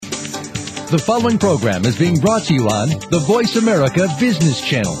The following program is being brought to you on the Voice America Business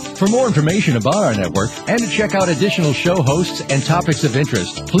Channel. For more information about our network and to check out additional show hosts and topics of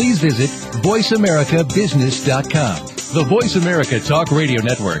interest, please visit voiceamericabusiness.com. The Voice America Talk Radio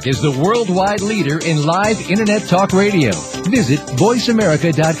Network is the worldwide leader in live Internet talk radio. Visit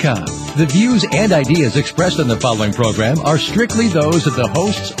voiceamerica.com. The views and ideas expressed on the following program are strictly those of the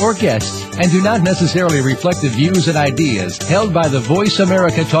hosts or guests and do not necessarily reflect the views and ideas held by the Voice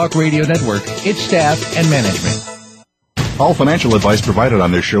America Talk Radio Network, its staff, and management. All financial advice provided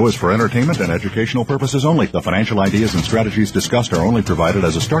on this show is for entertainment and educational purposes only. The financial ideas and strategies discussed are only provided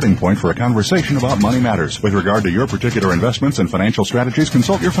as a starting point for a conversation about money matters. With regard to your particular investments and financial strategies,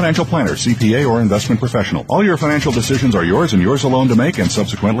 consult your financial planner, CPA, or investment professional. All your financial decisions are yours and yours alone to make, and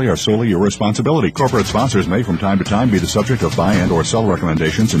subsequently are solely your responsibility. Corporate sponsors may from time to time be the subject of buy and or sell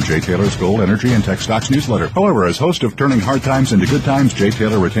recommendations in Jay Taylor's Gold, Energy, and Tech Stocks newsletter. However, as host of Turning Hard Times into Good Times, Jay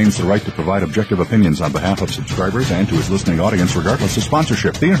Taylor retains the right to provide objective opinions on behalf of subscribers and to his listening audience regardless of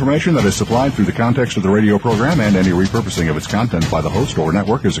sponsorship. The information that is supplied through the context of the radio program and any repurposing of its content by the host or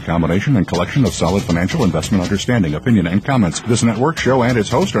network is a combination and collection of solid financial investment understanding, opinion, and comments. This network, show, and its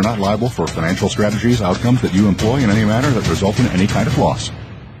host are not liable for financial strategies, outcomes that you employ in any manner that result in any kind of loss.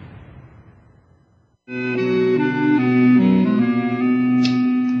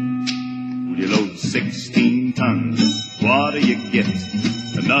 You load 16 tons, what do you get?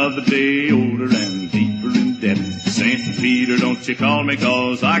 Another day older and deeper in debt. St. Peter, don't you call me,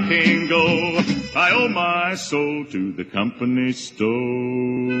 'cause I can't go. I owe my soul to the company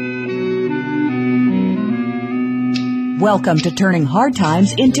store. Welcome to Turning Hard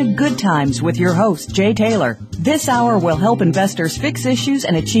Times into Good Times with your host, Jay Taylor. This hour will help investors fix issues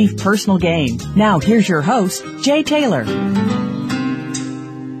and achieve personal gain. Now, here's your host, Jay Taylor.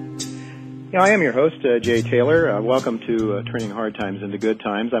 Yeah, I am your host, Jay Taylor. Welcome to Turning Hard Times into Good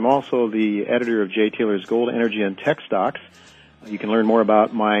Times. I'm also the editor of Jay Taylor's Gold, Energy, and Tech Stocks. You can learn more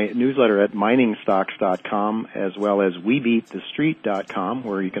about my newsletter at miningstocks.com as well as webeatthestreet.com,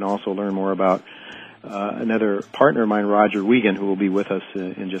 where you can also learn more about another partner of mine, Roger Wiegand, who will be with us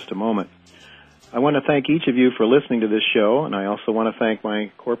in just a moment. I want to thank each of you for listening to this show, and I also want to thank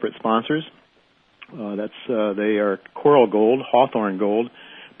my corporate sponsors. They are Coral Gold, Hawthorne Gold,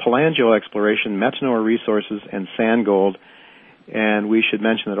 Pelangio Exploration, Metanor Resources, and Sand Gold. And we should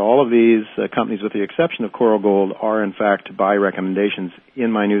mention that all of these companies, with the exception of Coral Gold, are in fact buy recommendations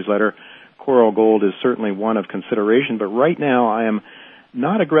in my newsletter. Coral Gold is certainly one of consideration, but right now I am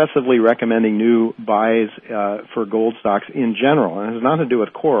not aggressively recommending new buys for gold stocks in general. And it has nothing to do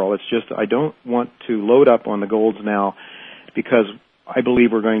with Coral. It's just I don't want to load up on the golds now because I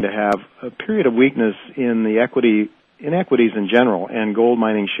believe we're going to have a period of weakness in the equities in general, and gold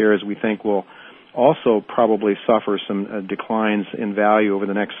mining shares we think will also probably suffer some declines in value over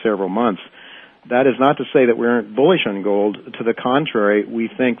the next several months. That is not to say that we aren't bullish on gold. To the contrary, we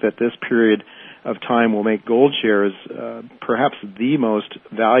think that this period of time will make gold shares perhaps the most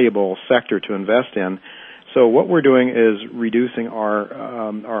valuable sector to invest in. So what we're doing is reducing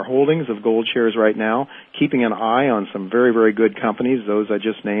our holdings of gold shares right now, keeping an eye on some very, very good companies, those I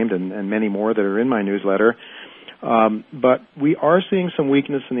just named, and many more that are in my newsletter. But we are seeing some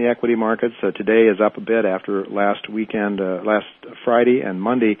weakness in the equity markets. Today is up a bit after last weekend, last Friday and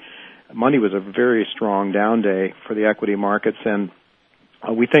Monday. Monday was a very strong down day for the equity markets, and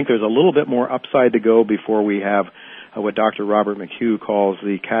we think there's a little bit more upside to go before we have what Dr. Robert McHugh calls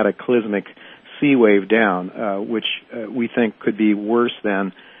the cataclysmic sea wave down, which we think could be worse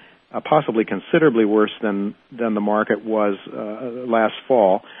than, possibly considerably worse than the market was last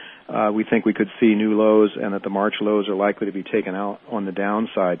fall. We think we could see new lows, and that the March lows are likely to be taken out on the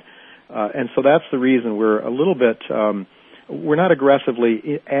downside. And so that's the reason we're a little bit, we're not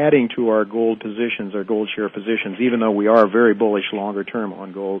aggressively adding to our gold positions, our gold share positions, even though we are very bullish longer term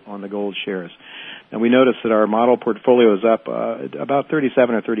on gold, on the gold shares. And we noticed that our model portfolio is up about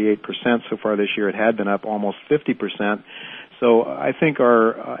 37 or 38% so far this year. It had been up almost 50%. So I think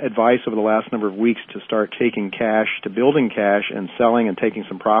our advice over the last number of weeks to start taking cash, to building cash and selling and taking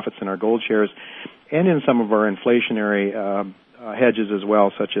some profits in our gold shares and in some of our inflationary hedges as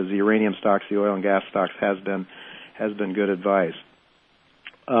well, such as the uranium stocks, the oil and gas stocks, has been good advice.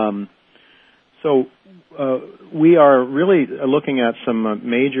 So we are really looking at some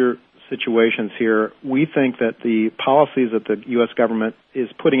major situations here. We think that the policies that the U.S. government is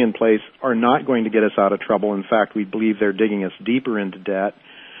putting in place are not going to get us out of trouble. In fact, we believe they're digging us deeper into debt.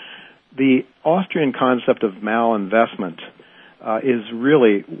 The Austrian concept of malinvestment is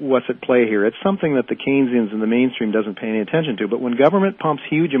really what's at play here. It's something that the Keynesians in the mainstream doesn't pay any attention to, but when government pumps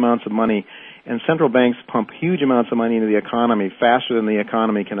huge amounts of money and central banks pump huge amounts of money into the economy faster than the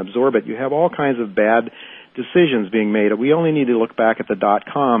economy can absorb it, you have all kinds of bad decisions being made. We only need to look back at the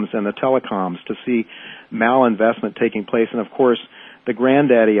dot-coms and the telecoms to see malinvestment taking place. And, of course, the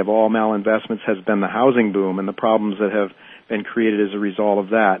granddaddy of all malinvestments has been the housing boom and the problems that have been created as a result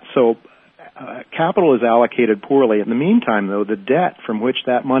of that. So capital is allocated poorly. In the meantime, though, the debt from which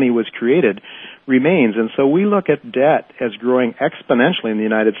that money was created remains. And so we look at debt as growing exponentially in the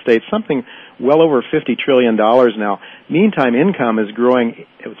United States, something well over $50 trillion now. Meantime, income is growing.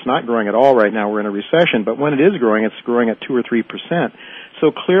 It's not growing at all right now. We're in a recession. But when it is growing, it's growing at 2 or 3%.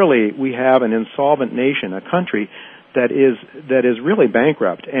 So clearly we have an insolvent nation, a country that is really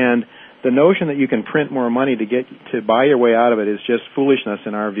bankrupt. And the notion that you can print more money to buy your way out of it is just foolishness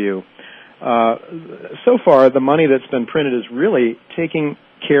in our view. So far, the money that's been printed is really taking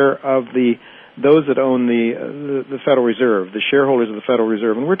care of those that own the Federal Reserve, the shareholders of the Federal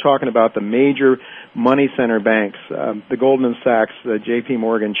Reserve. And we're talking about the major money center banks, the Goldman Sachs, the J.P.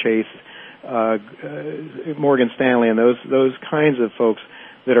 Morgan Chase, Morgan Stanley, and those kinds of folks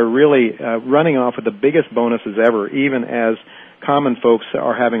that are really running off with the biggest bonuses ever, even as common folks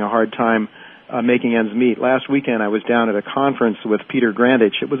are having a hard time making ends meet. Last weekend I was down at a conference with Peter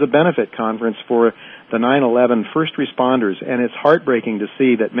Grandich. It was a benefit conference for the 9/11 first responders, and it's heartbreaking to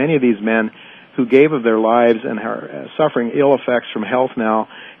see that many of these men who gave of their lives and are suffering ill effects from health now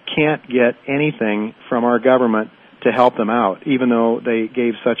can't get anything from our government to help them out, even though they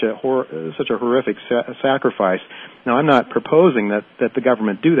gave such a horrific sacrifice. Now, I'm not proposing that the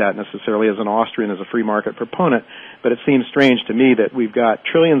government do that necessarily as an Austrian, as a free market proponent, but it seems strange to me that we've got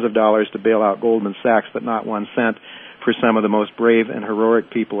trillions of dollars to bail out Goldman Sachs, but not 1 cent for some of the most brave and heroic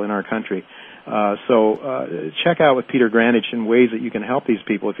people in our country. So check out with Peter Grandich in ways that you can help these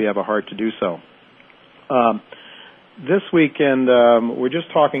people if you have a heart to do so. This weekend, we're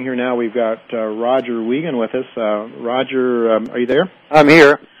just talking here now. We've got Roger Wiegand with us. Roger, are you there? I'm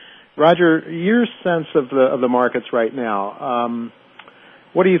here. Roger, your sense of the markets right now.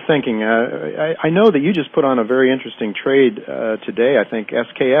 What are you thinking? I know that you just put on a very interesting trade today. I think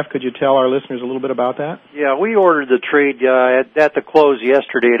SKF. Could you tell our listeners a little bit about that? Yeah, we ordered the trade at the close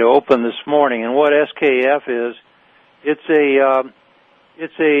yesterday to open this morning. And what SKF is, it's a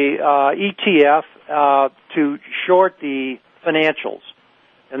ETF to short the financials,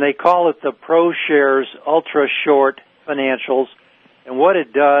 and they call it the ProShares Ultra Short Financials. And what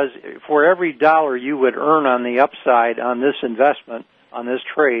it does, for every dollar you would earn on the upside on this investment, on this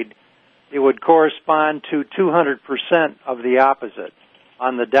trade, it would correspond to 200% of the opposite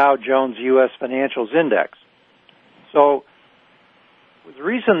on the Dow Jones U.S. Financials Index. So the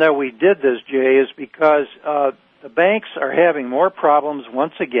reason that we did this, Jay, is because the banks are having more problems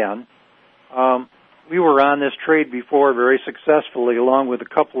once again. We were on this trade before very successfully, along with a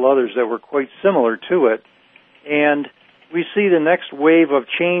couple others that were quite similar to it. And we see the next wave of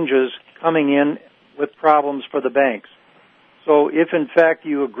changes coming in with problems for the banks. So if, in fact,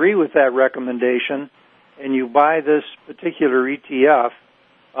 you agree with that recommendation and you buy this particular ETF,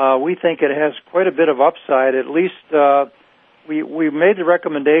 we think it has quite a bit of upside. At least we made the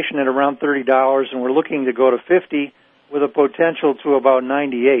recommendation at around $30, and we're looking to go to $50 with a potential to about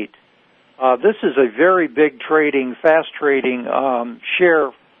 $98. This is a very big trading, fast trading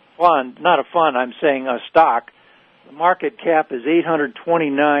share fund, not a fund, I'm saying a stock. The market cap is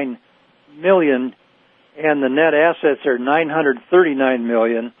 $829 million, and the net assets are $939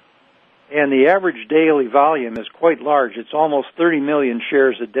 million, and the average daily volume is quite large. It's almost 30 million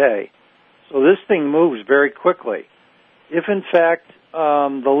shares a day. So this thing moves very quickly. If, in fact,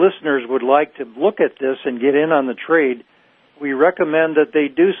 the listeners would like to look at this and get in on the trade, we recommend that they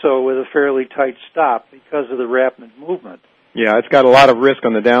do so with a fairly tight stop because of the rapid movement. Yeah, it's got a lot of risk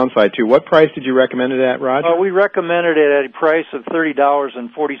on the downside, too. What price did you recommend it at, Roger? We recommended it at a price of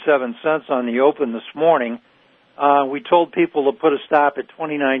 $30.47 on the open this morning. We told people to put a stop at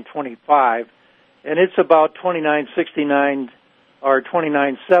 $29.25, and it's about $29.69 or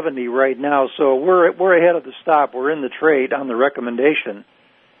 $29.70 right now. So we're ahead of the stop. We're in the trade on the recommendation,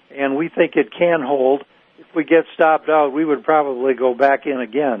 and we think it can hold. If we get stopped out, we would probably go back in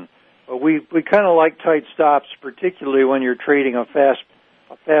again. But we kind of like tight stops, particularly when you're trading a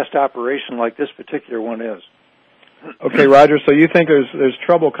fast operation like this particular one is. Okay, Roger. So you think there's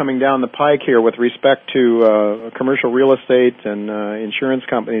trouble coming down the pike here with respect to commercial real estate and insurance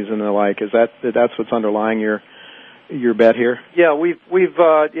companies and the like? Is that's what's underlying your bet here? Yeah,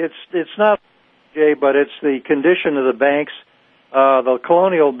 it's not, Jay, but it's the condition of the banks. The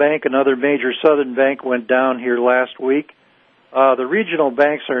Colonial Bank, another major Southern bank, went down here last week. The regional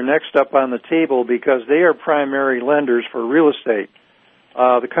banks are next up on the table because they are primary lenders for real estate.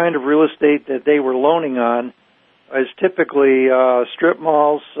 the kind of real estate that they were loaning on is typically strip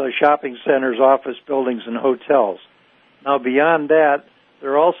malls, shopping centers, office buildings, and hotels. Now, beyond that,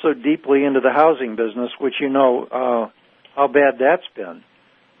 they're also deeply into the housing business, which you know how bad that's been.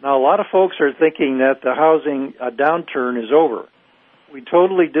 Now, a lot of folks are thinking that the housing downturn is over. We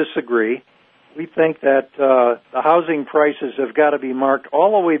totally disagree. We think that the housing prices have got to be marked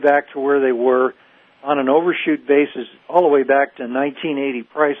all the way back to where they were on an overshoot basis, all the way back to 1980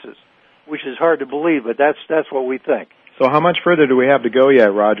 prices, which is hard to believe, but that's what we think. So how much further do we have to go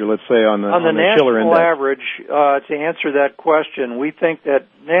yet, Roger, let's say on the Shiller Index? On the national average, to answer that question, we think that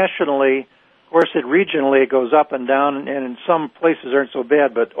nationally, of course, regionally it goes up and down, and in some places aren't so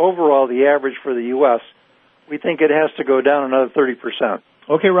bad, but overall the average for the U.S., we think it has to go down another 30%.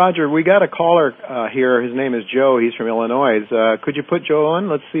 Okay, Roger, we got a caller here. His name is Joe. He's from Illinois. Could you put Joe on?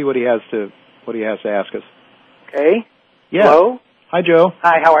 Let's see what he has to ask us. Okay. Yeah. Hello. Hi, Joe.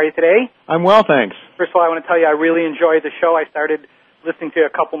 Hi, how are you today? I'm well, thanks. First of all, I want to tell you I really enjoy the show. I started listening to you a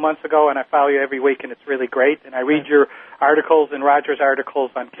couple months ago, and I follow you every week, and it's really great. And I read your articles and Roger's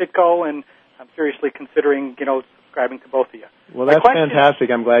articles on Kitco, and I'm seriously considering, subscribing to both of you. Well, that's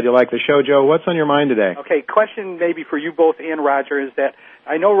fantastic. I'm glad you like the show, Joe. What's on your mind today? Okay, question maybe for you both and Roger is that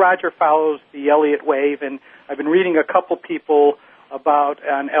I know Roger follows the Elliott Wave, and I've been reading a couple people about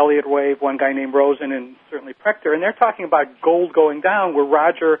an Elliott Wave, one guy named Rosen and certainly Prechter, and they're talking about gold going down, where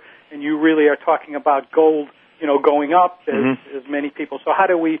Roger and you really are talking about gold, going up as many people. So how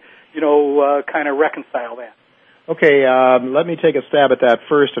do we, kind of reconcile that? Okay, let me take a stab at that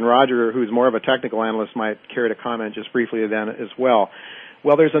first, and Roger, who's more of a technical analyst, might care to comment just briefly then as well.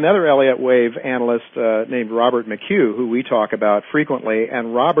 Well, there's another Elliott Wave analyst named Robert McHugh, who we talk about frequently,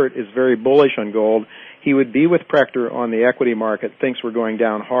 and Robert is very bullish on gold. He would be with Prechter on the equity market, thinks we're going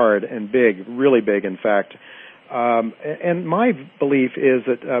down hard and big, really big, in fact. And my belief is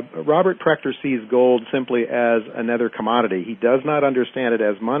that Robert Prechter sees gold simply as another commodity. He does not understand it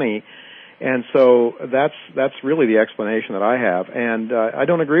as money, and so that's really the explanation that I have. And I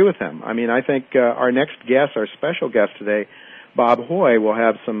don't agree with him. I mean, I think our next guest, our special guest today, Bob Hoye, will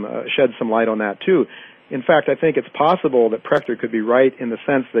have shed some light on that too. In fact, I think it's possible that Prechter could be right in the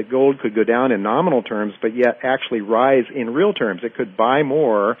sense that gold could go down in nominal terms, but yet actually rise in real terms. It could buy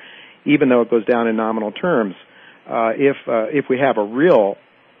more, even though it goes down in nominal terms. If we have a real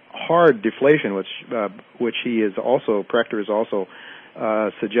hard deflation, which Prechter is also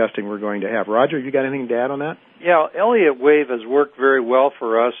suggesting we're going to have. Roger, you got anything to add on that? Yeah, Elliott Wave has worked very well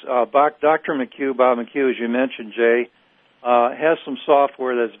for us. Dr. McHugh, Bob McHugh, as you mentioned, Jay, has some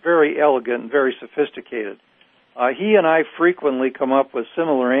software that's very elegant and very sophisticated. He and I frequently come up with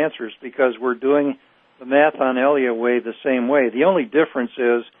similar answers because we're doing the math on Elliott Wave the same way. The only difference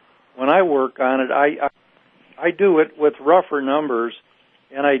is when I work on it, I do it with rougher numbers,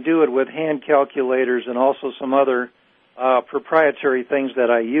 and I do it with hand calculators and also some other proprietary things that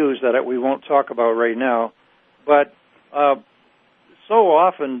I use that we won't talk about right now. But so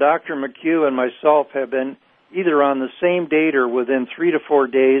often Dr. McHugh and myself have been either on the same date or within 3 to 4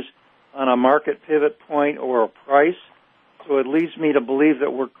 days on a market pivot point or a price, so it leads me to believe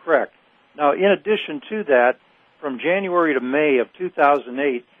that we're correct. Now, in addition to that, from January to May of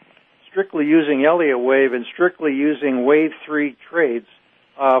 2008, strictly using Elliott Wave and strictly using Wave 3 trades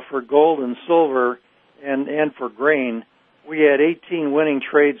for gold and silver and for grain, we had 18 winning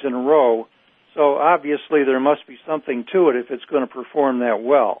trades in a row, so obviously there must be something to it if it's going to perform that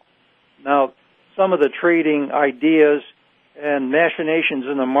well. Now, some of the trading ideas and machinations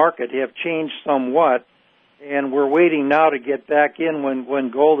in the market have changed somewhat, and we're waiting now to get back in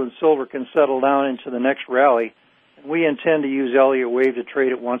when gold and silver can settle down into the next rally. And we intend to use Elliott Wave to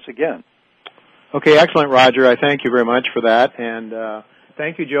trade it once again. Okay, excellent, Roger. I thank you very much for that, and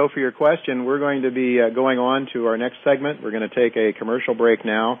thank you, Joe, for your question. We're going to be going on to our next segment. We're going to take a commercial break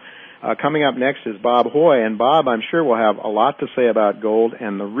now. Coming up next is Bob Hoye, and Bob, I'm sure, will have a lot to say about gold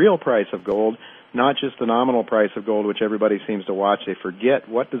and the real price of gold, not just the nominal price of gold, which everybody seems to watch. They forget,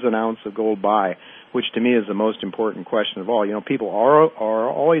 what does an ounce of gold buy, which to me is the most important question of all. People are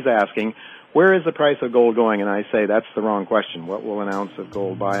always asking, where is the price of gold going? And I say that's the wrong question. What will an ounce of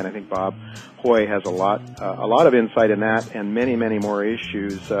gold buy? And I think Bob Hoye has a lot of insight in that and many, many more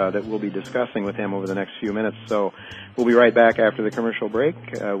issues that we'll be discussing with him over the next few minutes. So we'll be right back after the commercial break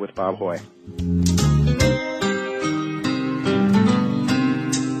with Bob Hoye.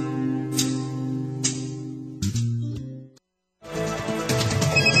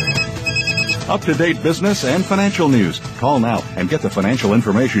 Up-to-date business and financial news. Call now and get the financial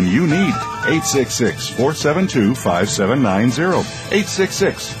information you need. 866-472-5790.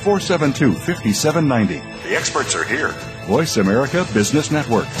 866-472-5790. The experts are here. Voice America Business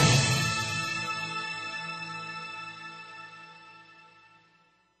Network.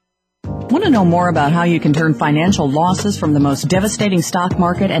 Want to know more about how you can turn financial losses from the most devastating stock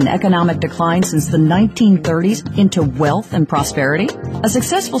market and economic decline since the 1930s into wealth and prosperity? A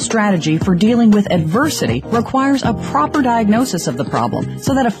successful strategy for dealing with adversity requires a proper diagnosis of the problem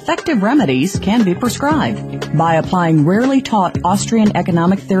so that effective remedies can be prescribed. By applying rarely taught Austrian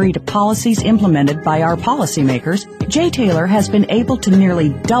economic theory to policies implemented by our policymakers, Jay Taylor has been able to nearly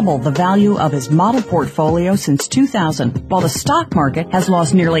double the value of his model portfolio since 2000, while the stock market has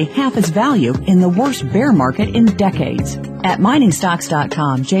lost nearly half its value in the worst bear market in decades. At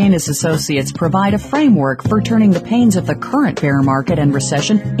miningstocks.com, Jay and his associates provide a framework for turning the pains of the current bear market and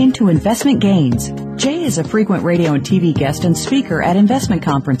recession into investment gains. Jay is a frequent radio and TV guest and speaker at investment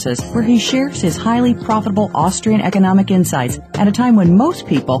conferences where he shares his highly profitable Austrian economic insights at a time when most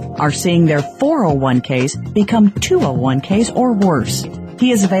people are seeing their 401ks become 201ks or worse.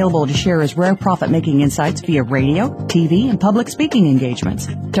 He is available to share his rare profit-making insights via radio, TV, and public speaking engagements.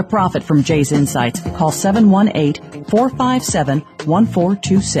 To profit from Jay's insights, call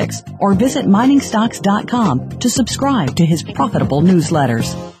 718-457-1426 or visit miningstocks.com to subscribe to his profitable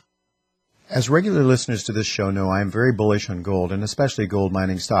newsletters. As regular listeners to this show know, I am very bullish on gold, and especially gold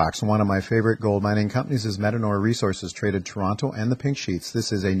mining stocks. One of my favorite gold mining companies is Metanor Resources, traded Toronto and the Pink Sheets.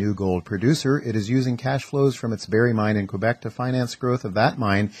 This is a new gold producer. It is using cash flows from its Barry mine in Quebec to finance growth of that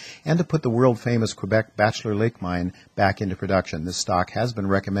mine and to put the world-famous Quebec Bachelor Lake mine back into production. This stock has been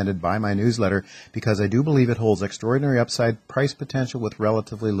recommended by my newsletter because I do believe it holds extraordinary upside price potential with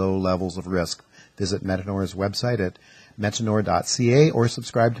relatively low levels of risk. Visit Metanor's website at metanor.ca or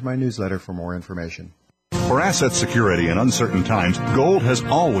subscribe to my newsletter for more information. For asset security in uncertain times, gold has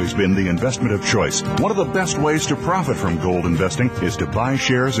always been the investment of choice. One of the best ways to profit from gold investing is to buy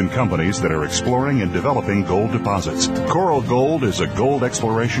shares in companies that are exploring and developing gold deposits. Coral Gold is a gold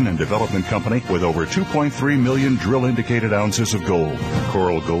exploration and development company with over 2.3 million drill-indicated ounces of gold.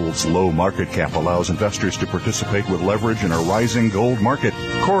 Coral Gold's low market cap allows investors to participate with leverage in a rising gold market.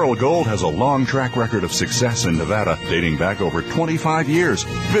 Coral Gold has a long track record of success in Nevada, dating back over 25 years.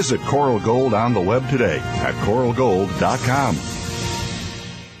 Visit Coral Gold on the web today at coralgold.com.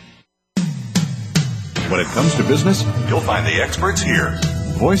 When it comes to business, you'll find the experts here.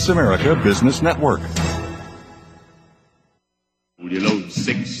 Voice America Business Network. You load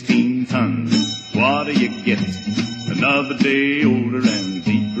 16 tons, what do you get? Another day older and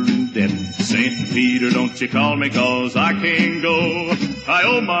deeper in debt. St. Peter, don't you call me, 'cause I can't go. I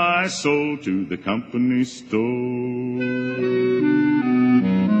owe my soul to the company store.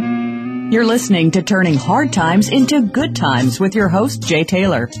 You're listening to Turning Hard Times into Good Times with your host, Jay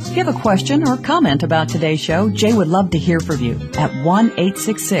Taylor. If you have a question or comment about today's show, Jay would love to hear from you at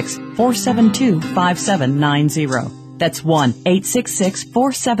 1-866-472-5790. That's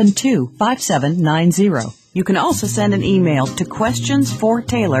 1-866-472-5790. You can also send an email to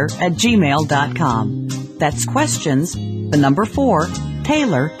questionsfortaylor@gmail.com. That's questions, the number 4,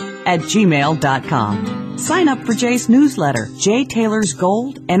 Taylor@gmail.com. Sign up for Jay's newsletter, Jay Taylor's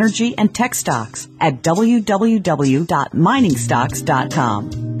Gold, Energy, and Tech Stocks at www.miningstocks.com.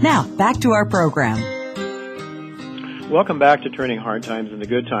 Now, back to our program. Welcome back to Turning Hard Times into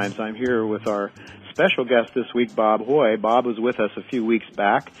Good Times. I'm here with our special guest this week, Bob Hoye. Bob was with us a few weeks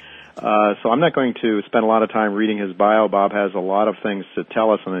back, so I'm not going to spend a lot of time reading his bio. Bob has a lot of things to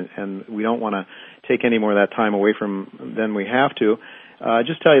tell us, and we don't want to take any more of that time away from than we have to.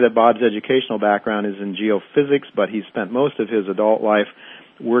 Just tell you that Bob's educational background is in geophysics, but he spent most of his adult life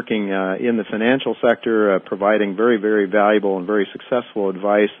working in the financial sector, providing very, very valuable and very successful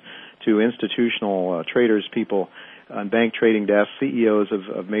advice to institutional traders, people on bank trading desks, CEOs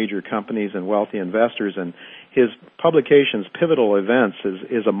of major companies and wealthy investors. And his publications, Pivotal Events,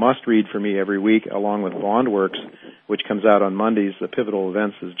 is a must-read for me every week, along with BondWorks, which comes out on Mondays. The Pivotal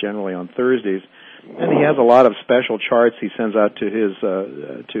Events is generally on Thursdays. And he has a lot of special charts he sends out to his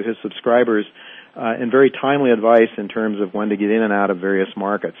subscribers, and very timely advice in terms of when to get in and out of various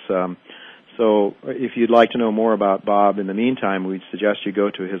markets. So if you'd like to know more about Bob in the meantime, we'd suggest you go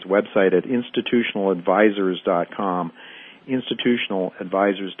to his website at institutionaladvisors.com,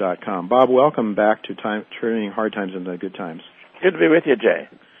 institutionaladvisors.com. Bob, welcome back to Turning Hard Times into Good Times. Good to be with you, Jay.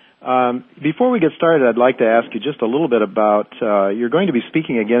 Before we get started, I'd like to ask you just a little bit about, you're going to be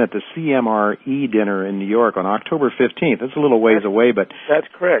speaking again at the CMRE dinner in New York on October 15th. That's a little ways away, but... That's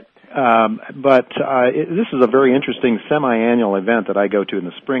correct. This is a very interesting semi-annual event that I go to in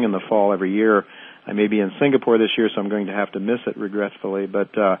the spring and the fall every year. I may be in Singapore this year, so I'm going to have to miss it regretfully. But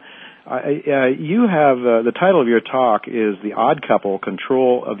you have the title of your talk is "The Odd Couple: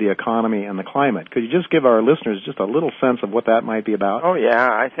 Control of the Economy and the Climate." Could you just give our listeners just a little sense of what that might be about? Oh yeah,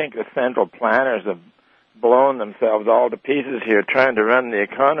 I think the central planners have blown themselves all to pieces here trying to run the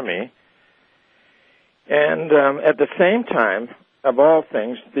economy, and at the same time, of all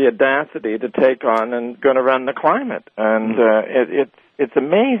things, the audacity to take on and going to run the climate. And it's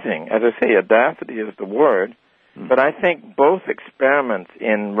amazing. As I say, audacity is the word. But I think both experiments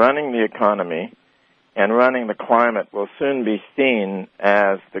in running the economy and running the climate will soon be seen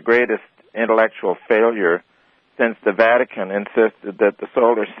as the greatest intellectual failure since the Vatican insisted that the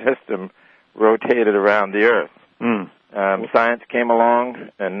solar system rotated around the Earth. Science came along,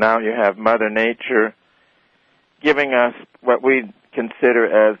 and now you have Mother Nature giving us what we consider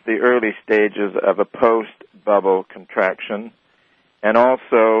as the early stages of a post-bubble contraction. And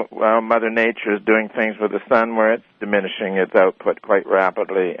also, Mother Nature is doing things with the sun where it's diminishing its output quite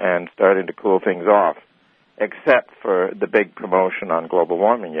rapidly and starting to cool things off, except for the big promotion on global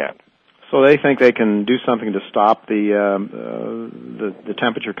warming yet. So they think they can do something to stop the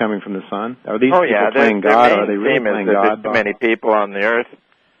temperature coming from the sun? Are these people playing God? Are they really playing God? There's too many people on the Earth.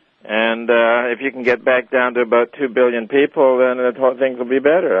 And if you can get back down to about 2 billion people, then things will be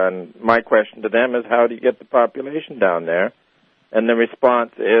better. And my question to them is, how do you get the population down there? And the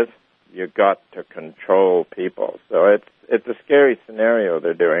response is, you've got to control people. So it's a scary scenario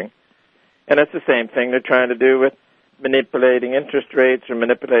they're doing. And it's the same thing they're trying to do with manipulating interest rates or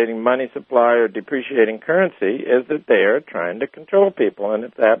manipulating money supply or depreciating currency, is that they are trying to control people, and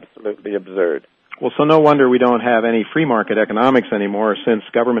it's absolutely absurd. Well, so no wonder we don't have any free market economics anymore, since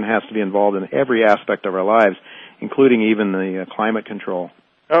government has to be involved in every aspect of our lives, including even the climate control.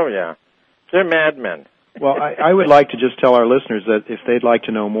 Oh, yeah. They're madmen. Well, I would like to just tell our listeners that if they'd like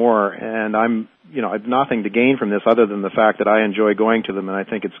to know more, and I've nothing to gain from this other than the fact that I enjoy going to them and I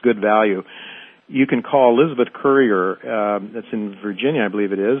think it's good value, you can call Elizabeth Courier, that's in Virginia, I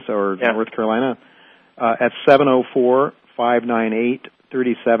believe it is, or North Carolina, at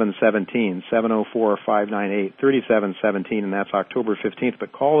 704-598-3717, 704-598-3717, and that's October 15th.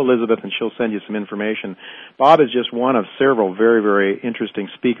 But call Elizabeth and she'll send you some information. Bob is just one of several very, very interesting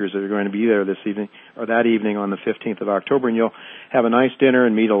speakers that are going to be there this evening, or that evening on the 15th of October, and you'll have a nice dinner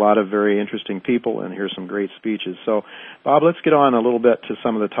and meet a lot of very interesting people and hear some great speeches. So, Bob, let's get on a little bit to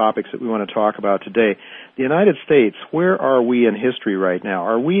some of the topics that we want to talk about today. The United States, where are we in history right now?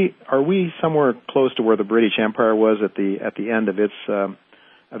 Are we somewhere close to where the British Empire was at the end of its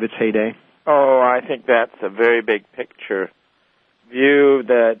heyday? Oh, I think that's a very big picture view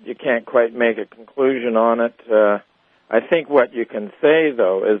that you can't quite make a conclusion on it. I think what you can say,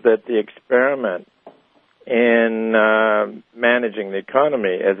 though, is that the experiment in managing the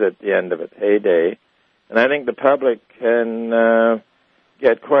economy is at the end of its heyday, and I think the public can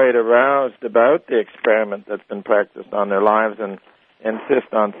get quite aroused about the experiment that's been practiced on their lives and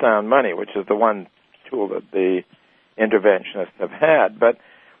insist on sound money, which is the one tool that the interventionists have had. But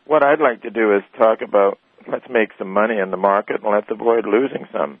what I'd like to do is talk about let's make some money in the market and let's avoid losing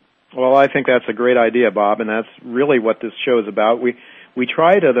some. Well, I think that's a great idea, Bob, and that's really what this show is about. We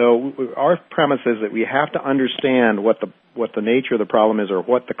try to, though, our premise is that we have to understand what the nature of the problem is, or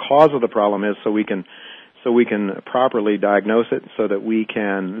what the cause of the problem is, so we can properly diagnose it, so that we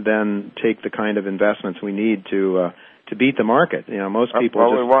can then take the kind of investments we need to beat the market. Most people.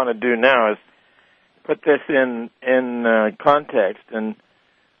 What we want to do now is put this in context, and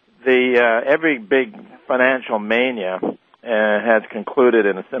every big financial mania has concluded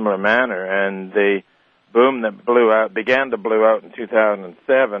in a similar manner, and the boom that began to blow out in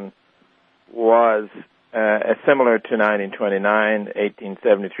 2007 was similar to 1929,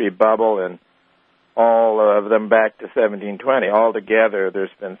 1873 bubble, and all of them back to 1720. Altogether, there's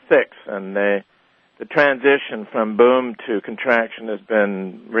been 6, and the transition from boom to contraction has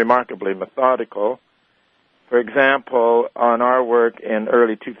been remarkably methodical. For example, on our work in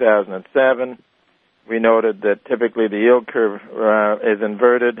early 2007, we noted that typically the yield curve is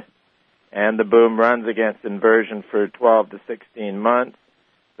inverted, and the boom runs against inversion for 12 to 16 months.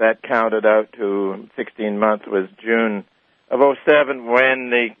 That counted out to 16 months was June of 2007, when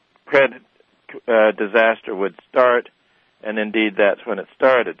the credit disaster would start, and indeed that's when it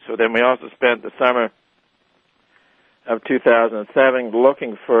started. So then we also spent the summer of 2007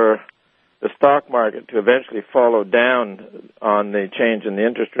 looking for the stock market to eventually follow down on the change in the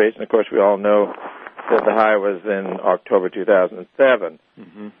interest rates, and of course we all know that the high was in October 2007.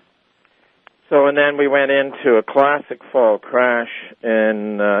 Mm-hmm. So, and then we went into a classic fall crash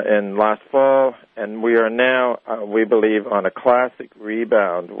in last fall, and we are now, we believe, on a classic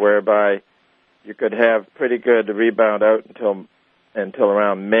rebound, whereby you could have pretty good rebound out until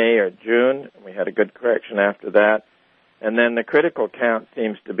around May or June. We had a good correction after that. And then the critical count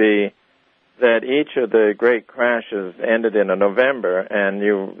seems to be that each of the great crashes ended in a November, and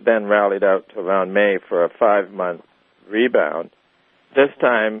you then rallied out to around May for a 5-month rebound. This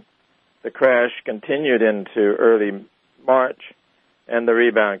time, the crash continued into early March, and the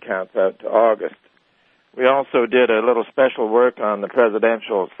rebound counts out to August. We also did a little special work on the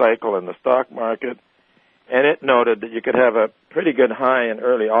presidential cycle in the stock market, and it noted that you could have a pretty good high in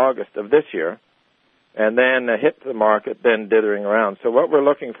early August of this year, and then hit the market, then dithering around. So what we're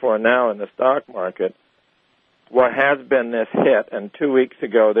looking for now in the stock market, what has been this hit, and 2 weeks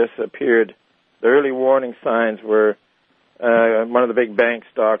ago this appeared, the early warning signs were one of the big bank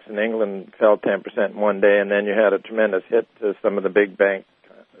stocks in England fell 10% in one day, and then you had a tremendous hit to some of the big bank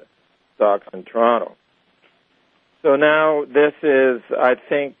stocks in Toronto. So now this is, I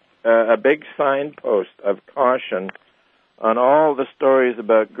think, a big signpost of caution on all the stories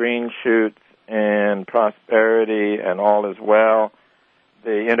about green shoots and prosperity and all is well. The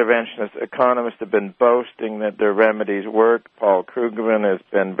interventionist economists have been boasting that their remedies work. Paul Krugman has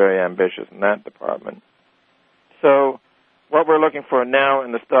been very ambitious in that department. So what we're looking for now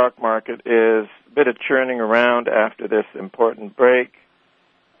in the stock market is a bit of churning around after this important break.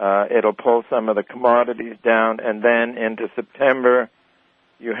 It'll pull some of the commodities down, and then into September,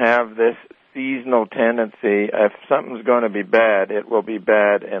 you have this seasonal tendency. If something's going to be bad, it will be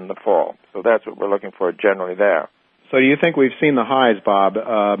bad in the fall. So that's what we're looking for generally there. So do you think we've seen the highs, Bob,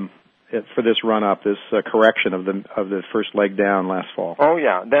 for this run-up, this correction of the first leg down last fall? Oh,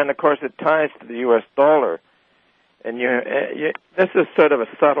 yeah. Then, of course, it ties to the U.S. dollar. And this is sort of a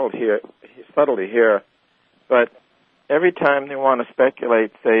subtlety here, but every time they want to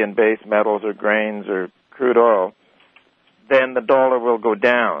speculate, say, in base metals or grains or crude oil, then the dollar will go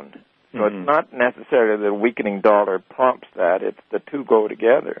down. So it's not necessarily the weakening dollar prompts that. It's the two go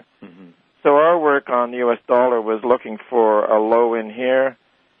together. So our work on the U.S. dollar was looking for a low in here.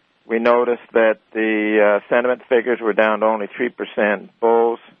 We noticed that the sentiment figures were down to only 3%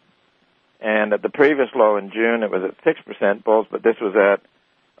 bulls. And at the previous low in June, it was at 6% bulls, but this was at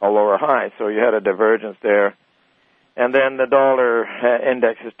a lower high. So you had a divergence there. And then the dollar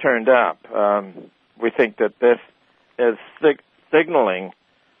index has turned up. We think that this is signaling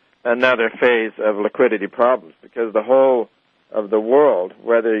another phase of liquidity problems, because the whole of the world,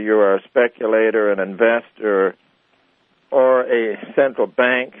 whether you're a speculator, an investor, or a central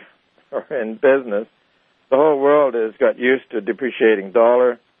bank, or in business, the whole world has got used to depreciating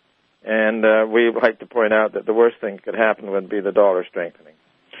dollar, and we like to point out that the worst thing that could happen would be the dollar strengthening.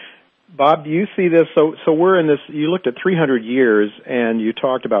 Bob, do you see this? So we're in this, you looked at 300 years, and you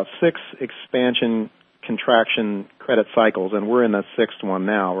talked about 6 expansion contraction credit cycles, and we're in the 6th one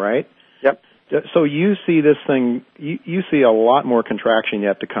now, right? Yep. So you see this thing, you see a lot more contraction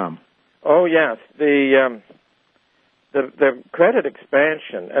yet to come. Oh, yes. The credit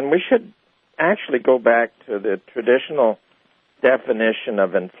expansion, and we should actually go back to the traditional definition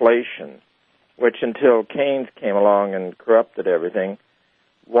of inflation, which until Keynes came along and corrupted everything,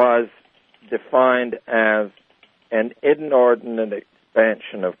 was defined as an inordinate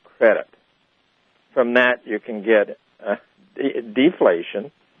expansion of credit. From that, you can get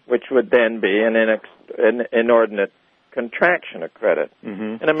deflation, which would then be an inordinate contraction of credit.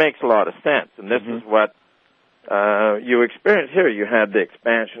 And it makes a lot of sense. And this is what you experienced here. You had the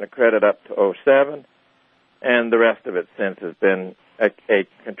expansion of credit up to 2007, and the rest of it since has been a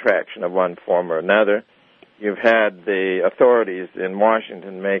contraction of one form or another. You've had the authorities in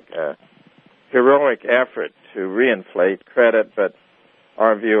Washington make a heroic effort to reinflate credit, but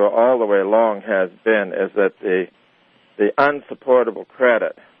our view all the way along has been is that the unsupportable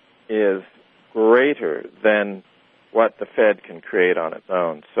credit is greater than what the Fed can create on its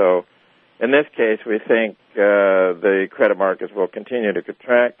own. So in this case, we think the credit markets will continue to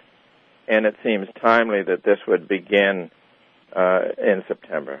contract, and it seems timely that this would begin in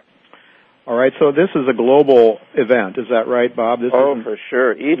September. All right, so this is a global event. Is that right, Bob? For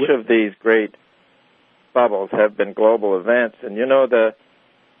sure. Each of these great bubbles have been global events. And, you know, the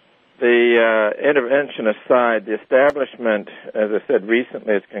interventionist side, the establishment, as I said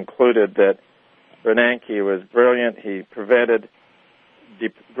recently, has concluded that Bernanke was brilliant. He prevented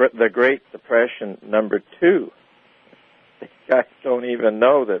the Great Depression number 2. The guys don't even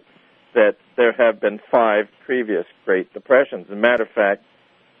know that there have been 5 previous Great Depressions. As a matter of fact,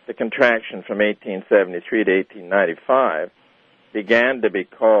 the contraction from 1873 to 1895 began to be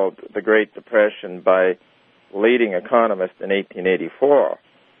called the Great Depression by leading economists in 1884.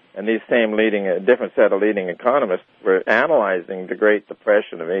 And these same a different set of leading economists were analyzing the Great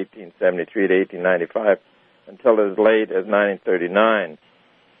Depression of 1873 to 1895 until as late as 1939.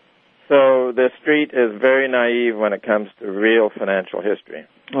 So the street is very naive when it comes to real financial history.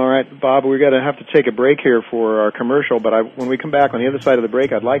 All right, Bob, we're going to have to take a break here for our commercial, but when we come back on the other side of the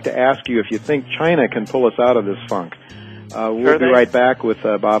break, I'd like to ask you if you think China can pull us out of this funk. We'll be right back with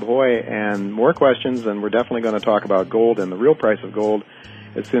Bob Hoye and more questions, and we're definitely going to talk about gold and the real price of gold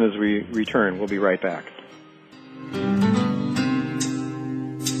as soon as we return. We'll be right back.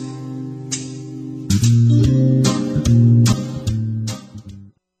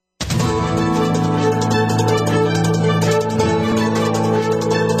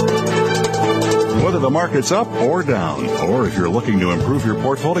 Whether the market's up or down, or if you're looking to improve your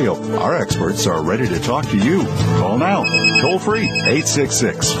portfolio, our experts are ready to talk to you. Call now. Toll free,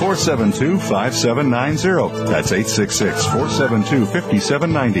 866-472-5790. That's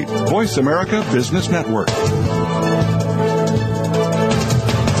 866-472-5790. Voice America Business Network.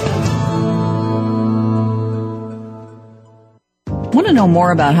 Want to know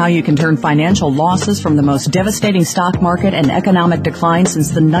more about how you can turn financial losses from the most devastating stock market and economic decline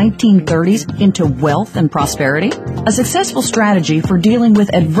since the 1930s into wealth and prosperity? A successful strategy for dealing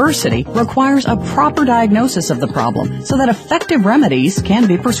with adversity requires a proper diagnosis of the problem so that effective remedies can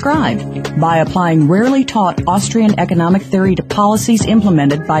be prescribed. By applying rarely taught Austrian economic theory to policies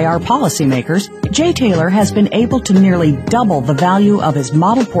implemented by our policymakers, Jay Taylor has been able to nearly double the value of his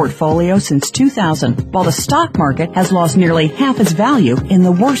model portfolio since 2000, while the stock market has lost nearly half its value in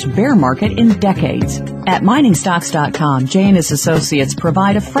the worst bear market in decades. At miningstocks.com, Jay and his associates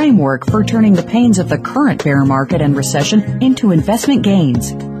provide a framework for turning the pains of the current bear market and recession into investment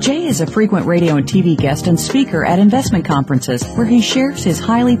gains. Jay is a frequent radio and TV guest and speaker at investment conferences where he shares his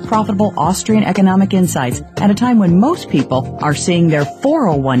highly profitable Austrian economic insights at a time when most people are seeing their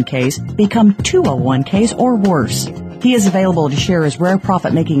 401ks become 201ks or worse. He is available to share his rare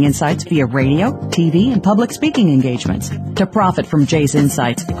profit-making insights via radio, TV, and public speaking engagements. To profit from Jay's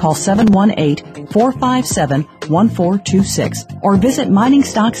insights, call 718-457-1426 or visit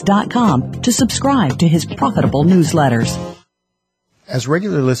miningstocks.com to subscribe to his profitable newsletters. As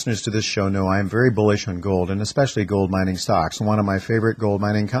regular listeners to this show know, I am very bullish on gold, and especially gold mining stocks. One of my favorite gold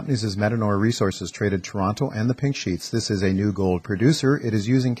mining companies is Metanor Resources, traded Toronto and the Pink Sheets. This is a new gold producer. It is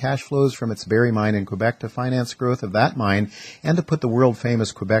using cash flows from its Barry mine in Quebec to finance growth of that mine and to put the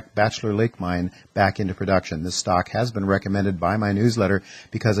world-famous Quebec Bachelor Lake mine back into production. This stock has been recommended by my newsletter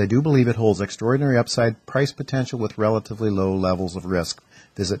because I do believe it holds extraordinary upside price potential with relatively low levels of risk.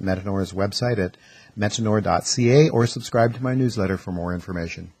 Visit Metanor's website at metanor.ca or subscribe to my newsletter for more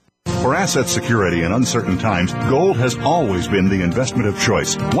information. For asset security in uncertain times, gold has always been the investment of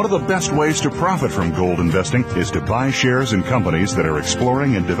choice. One of the best ways to profit from gold investing is to buy shares in companies that are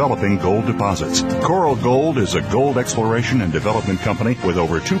exploring and developing gold deposits. Coral Gold is a gold exploration and development company with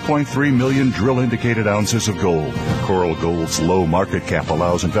over 2.3 million drill-indicated ounces of gold. Coral Gold's low market cap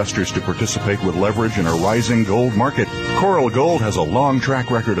allows investors to participate with leverage in a rising gold market. Coral Gold has a long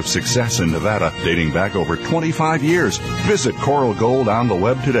track record of success in Nevada, dating back over 25 years. Visit Coral Gold on the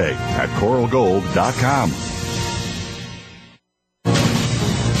web today at coralgold.com.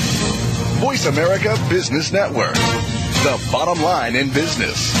 Voice America Business Network, the bottom line in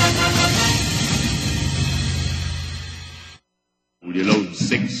business. You load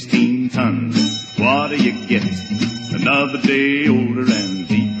 16 tons, what do you get? Another day older and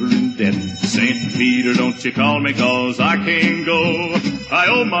deeper in debt. St. Peter, don't you call me, 'cause I can't go. I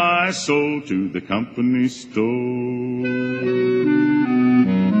owe my soul to the company store.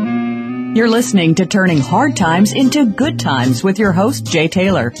 You're listening to Turning Hard Times into Good Times with your host, Jay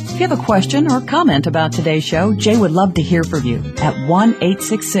Taylor. If you have a question or comment about today's show, Jay would love to hear from you at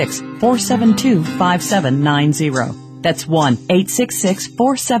 1-866-472-5790. That's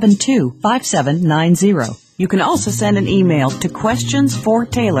 1-866-472-5790. You can also send an email to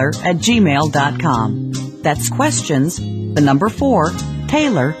questionsfortaylor@gmail.com. That's questions, the number 4,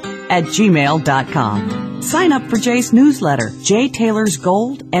 Taylor@gmail.com. Sign up for Jay's newsletter, Jay Taylor's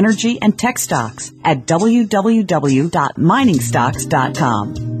Gold, Energy, and Tech Stocks at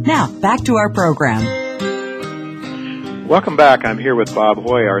www.miningstocks.com. Now, back to our program. Welcome back. I'm here with Bob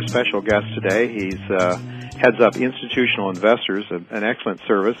Hoye, our special guest today. He's heads up Institutional Investors, an excellent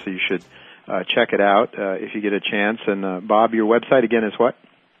service. So you should check it out if you get a chance. And Bob, your website again is what?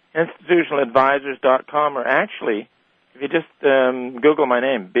 Institutionaladvisors.com, or actually, if you just Google my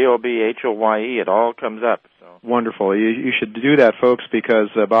name, B-O-B-H-O-Y-E, it all comes up. So Wonderful. You should do that, folks, because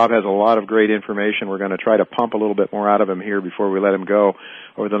Bob has a lot of great information. We're going to try to pump a little bit more out of him here before we let him go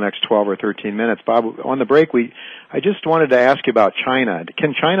over the next 12 or 13 minutes. Bob, on the break, I just wanted to ask you about China.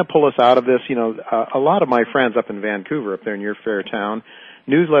 Can China pull us out of this? You know, a lot of my friends up in Vancouver, up there in your fair town,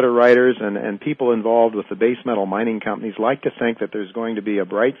 newsletter writers and people involved with the base metal mining companies like to think that there's going to be a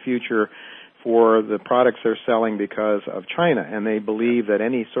bright future for the products they're selling because of China, and they believe that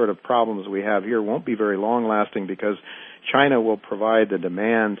any sort of problems we have here won't be very long-lasting because China will provide the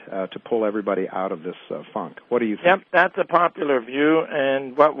demand to pull everybody out of this funk. What do you think? Yep, that's a popular view,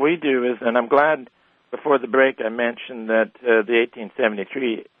 and what we do is, and I'm glad before the break I mentioned that the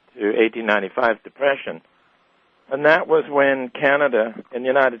 1873 to 1895 depression, and that was when Canada and the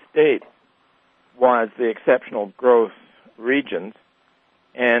United States was the exceptional growth regions,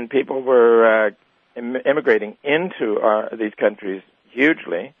 and people were immigrating into these countries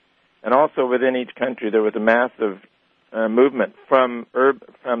hugely, and also within each country there was a massive movement from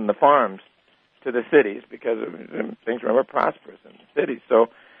the farms to the cities because things were more prosperous in the cities. So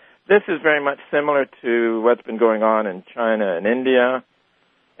this is very much similar to what's been going on in China and India,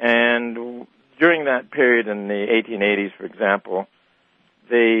 and during that period in the 1880s, for example,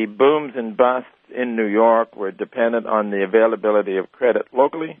 the booms and busts in New York were dependent on the availability of credit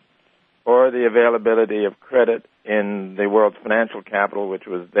locally or the availability of credit in the world's financial capital, which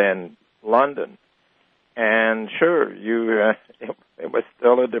was then London. And sure, it was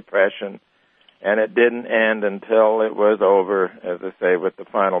still a depression, and it didn't end until it was over, as I say, with the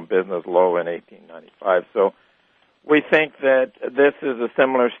final business low in 1895. So we think that this is a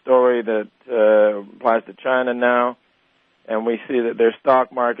similar story that applies to China now. And we see that their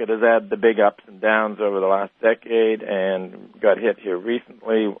stock market has had the big ups and downs over the last decade and got hit here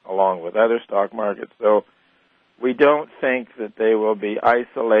recently along with other stock markets. So we don't think that they will be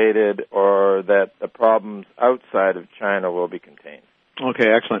isolated or that the problems outside of China will be contained.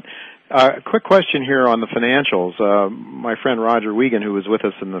 Okay, excellent. Quick question here on the financials. My friend Roger Wiegand, who was with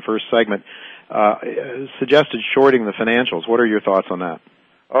us in the first segment, suggested shorting the financials. What are your thoughts on that?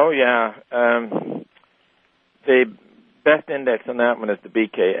 Oh, yeah. The best index on that one is the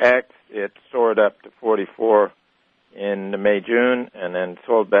BKX. It soared up to 44 in May-June and then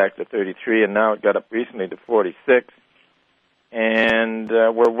sold back to 33, and now it got up recently to 46. And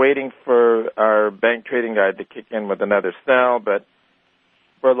we're waiting for our bank trading guide to kick in with another sell, but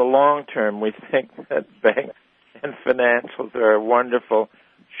for the long term, we think that banks and financials are a wonderful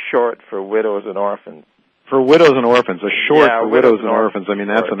short for widows and orphans. For widows and orphans, a short for widows and orphans. I mean,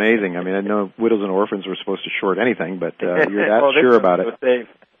 that's amazing. I mean, I know widows and orphans were supposed to short anything, but you're that sure about it. Safe.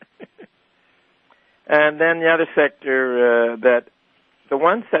 And then the other sector the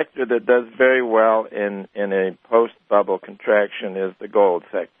one sector that does very well in a post-bubble contraction is the gold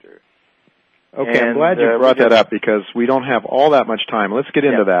sector. Okay, I'm glad you brought that up because we don't have all that much time. Let's get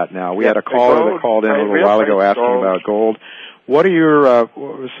into that now. We had a caller that called in a little while ago asking about gold. What are your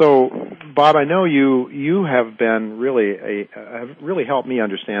so, Bob? I know you have been have really helped me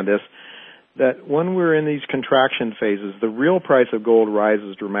understand this. That when we're in these contraction phases, the real price of gold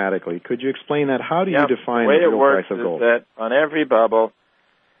rises dramatically. Could you explain that? How do you define the real price of gold? The way it works is that on every bubble,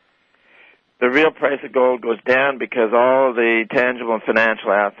 the real price of gold goes down because all the tangible and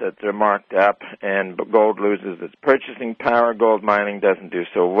financial assets are marked up, and gold loses its purchasing power. Gold mining doesn't do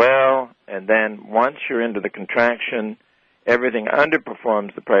so well, and then once you're into the contraction, everything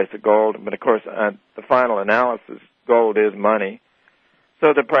underperforms the price of gold. But, of course, the final analysis, gold is money.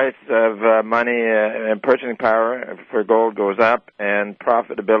 So the price of money and purchasing power for gold goes up, and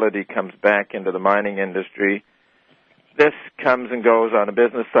profitability comes back into the mining industry. This comes and goes on a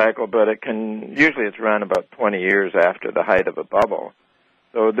business cycle, but usually it's around about 20 years after the height of a bubble.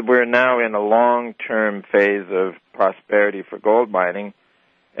 So we're now in a long-term phase of prosperity for gold mining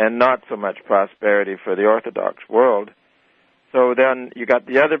and not so much prosperity for the orthodox world. So then you got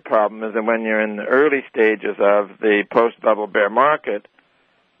the other problem is that when you're in the early stages of the post-bubble bear market,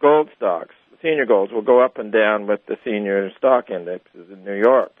 gold stocks, senior golds, will go up and down with the senior stock indexes in New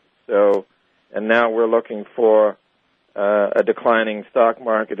York. So, and now we're looking for a declining stock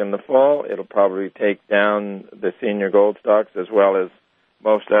market in the fall. It'll probably take down the senior gold stocks as well as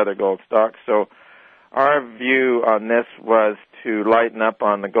most other gold stocks. So our view on this was to lighten up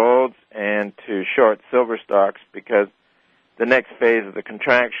on the golds and to short silver stocks because the next phase of the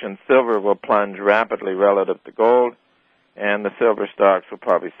contraction, silver will plunge rapidly relative to gold, and the silver stocks will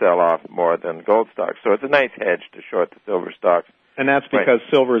probably sell off more than the gold stocks. So it's a nice hedge to short the silver stocks. And that's because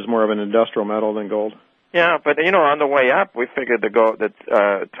silver is more of an industrial metal than gold? Yeah, but, on the way up, we figured we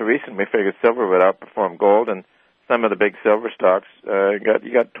figured silver would outperform gold, and some of the big silver stocks,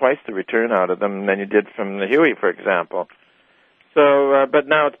 you got twice the return out of them than you did from the Huey, for example. So, but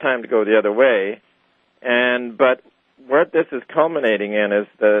now it's time to go the other way. But what this is culminating in is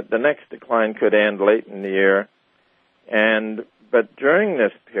the next decline could end late in the year. But during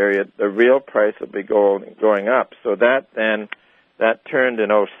this period, the real price will be going up. So that turned in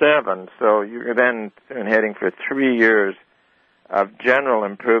 2007. So you're then soon heading for 3 years of general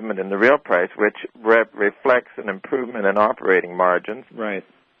improvement in the real price, which reflects an improvement in operating margins. Right.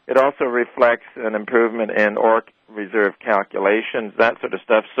 It also reflects an improvement in ORC reserve calculations, that sort of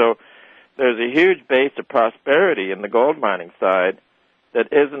stuff. So there's a huge base of prosperity in the gold mining side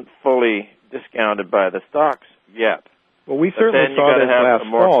that isn't fully discounted by the stocks yet. Well, we certainly saw this last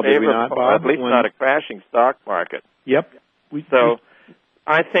fall, did we not, Bob? At least not a crashing stock market. Yep.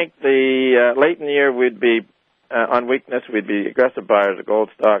 I think the late in the year we'd be on weakness. We'd be aggressive buyers of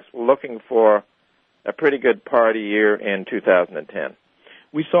gold stocks, looking for a pretty good party year in 2010.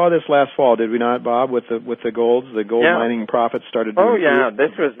 We saw this last fall, did we not, Bob? With the golds, the gold mining profits started to improve. Yeah,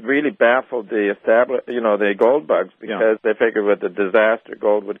 this was really baffled the gold bugs because they figured with the disaster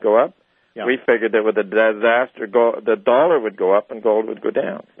gold would go up. Yeah. We figured that with the disaster, the dollar would go up and gold would go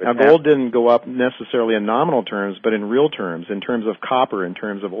down. Now, gold didn't go up necessarily in nominal terms, but in real terms, in terms of copper, in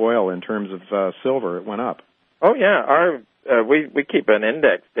terms of oil, in terms of silver, it went up. Oh, yeah. We keep an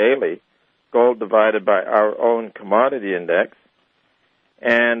index daily, gold divided by our own commodity index,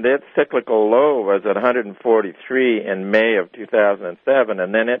 and its cyclical low was at 143 in May of 2007,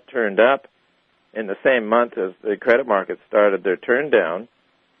 and then it turned up in the same month as the credit markets started their turn down.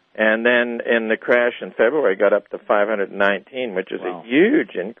 And then in the crash in February, got up to 519, which is a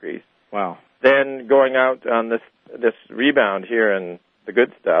huge increase. Wow. Then going out on this rebound here in the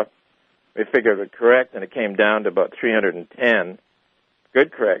good stuff, we figured it would correct, and it came down to about 310.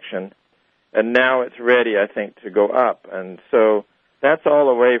 Good correction. And now it's ready, I think, to go up. And so that's all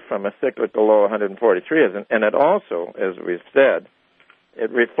the way from a cyclical low 143. And it also, as we've said,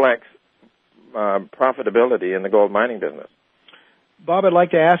 it reflects profitability in the gold mining business. Bob, I'd like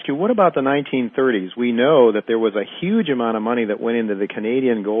to ask you, what about the 1930s? We know that there was a huge amount of money that went into the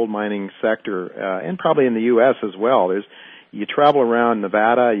Canadian gold mining sector, and probably in the U.S. as well. You travel around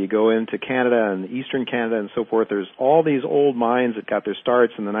Nevada, you go into Canada and eastern Canada and so forth. There's all these old mines that got their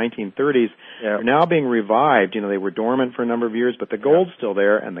starts in the 1930s. They're now being revived. They were dormant for a number of years, but the gold's still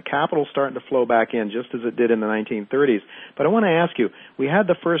there, and the capital's starting to flow back in just as it did in the 1930s. But I want to ask you, we had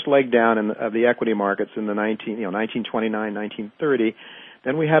the first leg down of the equity markets in the 1929, 1930.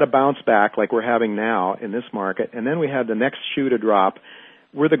 Then we had a bounce back like we're having now in this market, and then we had the next shoe to drop.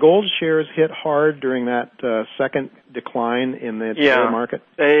 Were the gold shares hit hard during that second decline in the market?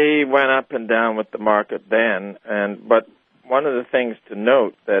 They went up and down with the market then. But one of the things to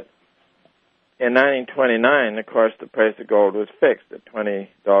note that in 1929, of course, the price of gold was fixed at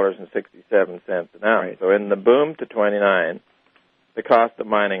 $20.67 an ounce. Right. So in the boom to 29, the cost of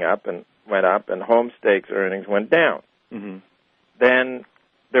mining went up, and home stakes earnings went down. Mm-hmm. Then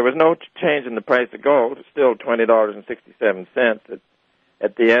there was no change in the price of gold. It's still $20.67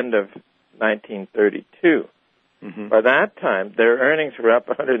 at the end of 1932. Mm-hmm. By that time, their earnings were up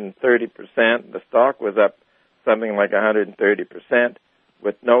 130%. The stock was up something like 130%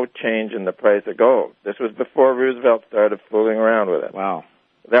 with no change in the price of gold. This was before Roosevelt started fooling around with it. Wow.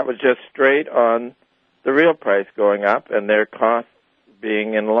 That was just straight on the real price going up and their costs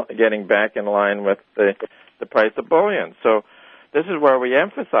getting back in line with the price of bullion. So this is where we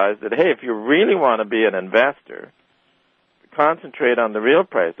emphasize that, hey, if you really want to be an investor, concentrate on the real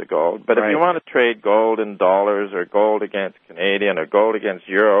price of gold. But if you want to trade gold in dollars or gold against Canadian or gold against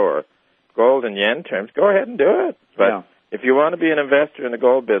euro or gold in yen terms, go ahead and do it. But if you want to be an investor in the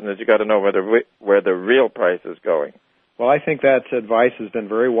gold business, you got to know where the real price is going. Well, I think that advice has been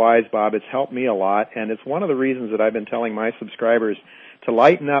very wise, Bob. It's helped me a lot, and it's one of the reasons that I've been telling my subscribers to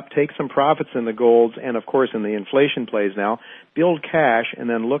lighten up, take some profits in the golds, and of course in the inflation plays now, build cash, and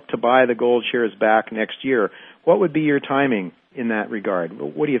then look to buy the gold shares back next year. What would be your timing in that regard?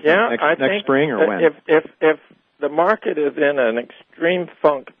 What do you think, next spring or when? If the market is in an extreme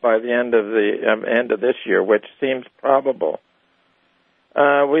funk by the end of this year, which seems probable,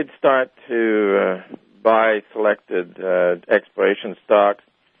 we'd start to buy selected exploration stocks,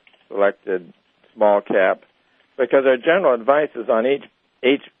 selected small cap, because our general advice is on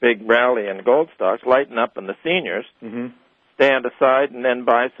each big rally in gold stocks, lighten up in the seniors, stand aside, and then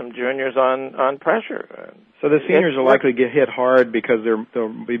buy some juniors on pressure. So the seniors are likely to get hit hard because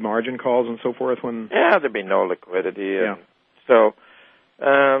there'll be margin calls and so forth when... Yeah, there'll be no liquidity. So,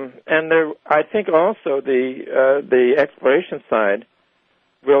 I think also the exploration side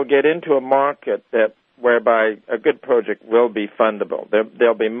will get into a market that whereby a good project will be fundable.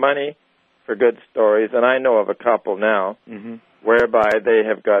 There'll be money for good stories, and I know of a couple now whereby they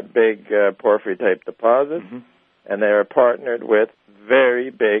have got big porphyry-type deposits, and they are partnered with very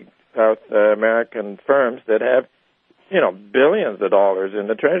big South American firms that have, billions of dollars in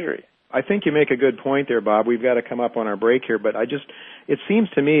the treasury. I think you make a good point there, Bob. We've got to come up on our break here, but it seems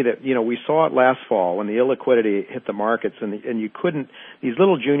to me that, we saw it last fall when the illiquidity hit the markets and these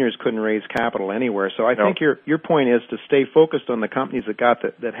little juniors couldn't raise capital anywhere. So I think your point is to stay focused on the companies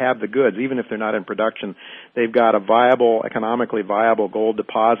that have the goods, even if they're not in production. They've got a economically viable gold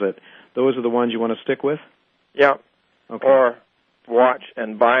deposit. Those are the ones you want to stick with? Yeah. Okay. Or watch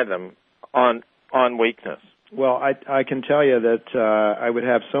and buy them on weakness. Well, I can tell you that I would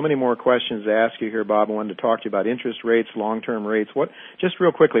have so many more questions to ask you here, Bob. I wanted to talk to you about interest rates, long-term rates. Just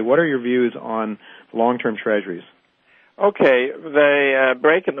real quickly, what are your views on long-term treasuries? Okay, the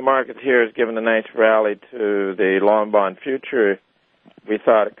break in the market here has given a nice rally to the long bond future. We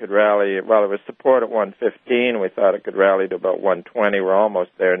thought it could rally, it was support at 115. We thought it could rally to about 120. We're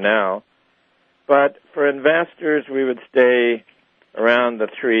almost there now. But for investors, we would stay around the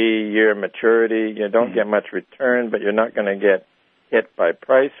 3-year maturity. You don't get much return, but you're not going to get hit by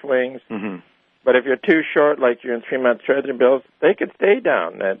price swings. But if you're too short, like you're in 3-month Treasury bills, they could stay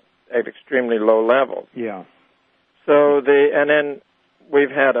down at extremely low levels. Yeah. So and then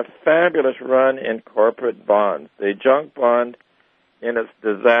we've had a fabulous run in corporate bonds. The junk bond, in its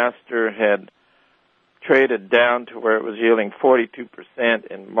disaster, had traded down to where it was yielding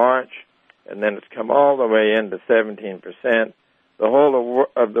 42% in March, and then it's come all the way into 17%. The whole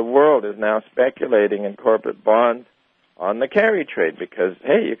of the world is now speculating in corporate bonds on the carry trade because,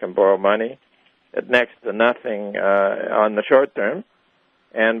 hey, you can borrow money at next to nothing on the short term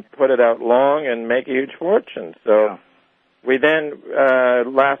and put it out long and make a huge fortune. So we then,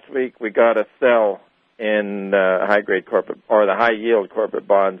 last week, we got a sell in high-grade corporate or the high-yield corporate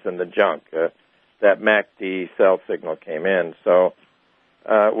bonds and the junk. That MACD sell signal came in. So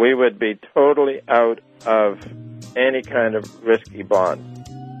we would be totally out of any kind of risky bond.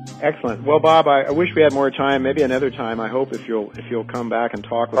 Excellent. Well, Bob, I wish we had more time. Maybe another time. I hope if you'll come back and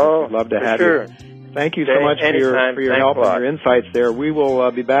talk with us. We'd love to have you. Thank you so much for your help and your insights there. We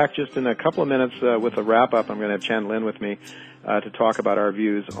will be back just in a couple of minutes with a wrap-up. I'm going to have Chen Lin with me to talk about our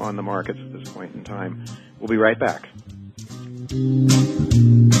views on the markets at this point in time. We'll be right back.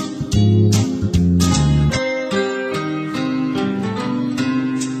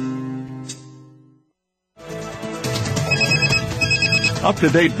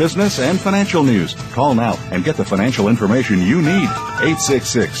 Up-to-date business and financial news. Call now and get the financial information you need.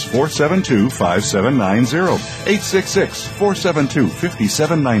 866-472-5790.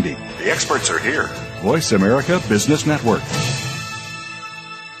 866-472-5790. The experts are here. Voice America Business Network.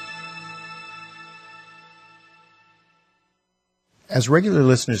 As regular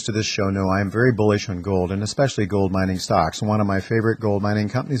listeners to this show know, I am very bullish on gold, and especially gold mining stocks. One of my favorite gold mining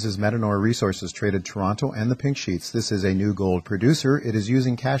companies is Metanor Resources, traded Toronto and the Pink Sheets. This is a new gold producer. It is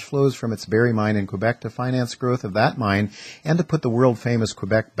using cash flows from its Barry mine in Quebec to finance growth of that mine and to put the world-famous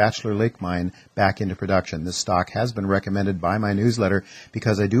Quebec Bachelor Lake mine back into production. This stock has been recommended by my newsletter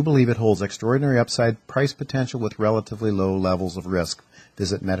because I do believe it holds extraordinary upside price potential with relatively low levels of risk.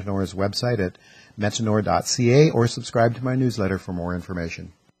 Visit Metanor's website at metanor.ca or subscribe to my newsletter for more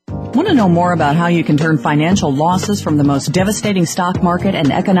information. Want to know more about how you can turn financial losses from the most devastating stock market and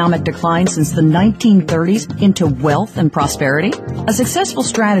economic decline since the 1930s into wealth and prosperity? A successful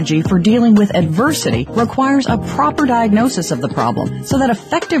strategy for dealing with adversity requires a proper diagnosis of the problem so that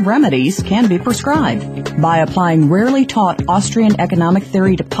effective remedies can be prescribed. By applying rarely taught Austrian economic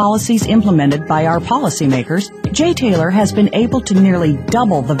theory to policies implemented by our policymakers, Jay Taylor has been able to nearly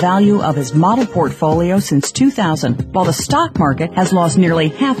double the value of his model portfolio since 2000, while the stock market has lost nearly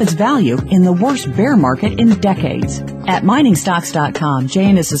half its value in the worst bear market in decades. At miningstocks.com, Jay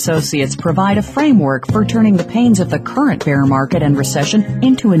and his associates provide a framework for turning the pains of the current bear market and recession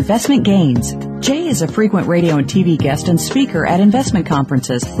into investment gains. Jay is a frequent radio and TV guest and speaker at investment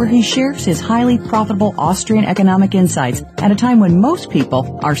conferences where he shares his highly profitable Austrian economic insights at a time when most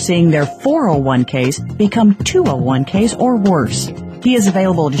people are seeing their 401ks become 201ks or worse. He is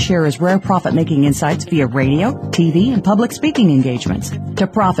available to share his rare profit-making insights via radio, TV, and public speaking engagements. To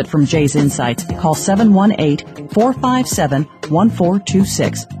profit from Jay's insights, call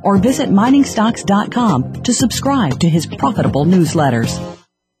 718-457-1426 or visit miningstocks.com to subscribe to his profitable newsletters.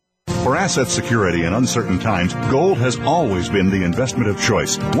 For asset security in uncertain times, gold has always been the investment of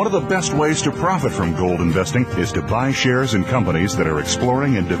choice. One of the best ways to profit from gold investing is to buy shares in companies that are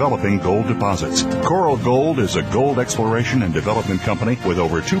exploring and developing gold deposits. Coral Gold is a gold exploration and development company with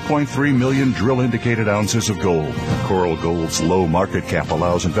over 2.3 million drill-indicated ounces of gold. Coral Gold's low market cap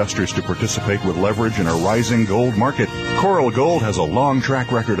allows investors to participate with leverage in a rising gold market. Coral Gold has a long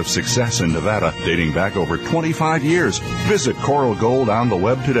track record of success in Nevada, dating back over 25 years. Visit Coral Gold on the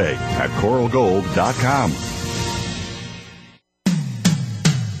web today at coralgold.com.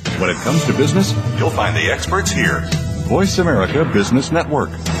 When it comes to business, you'll find the experts here. Voice America Business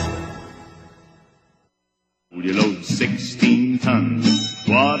Network. You load 16 tons,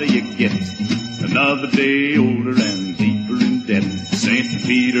 what do you get? Another day older and deeper in debt. St.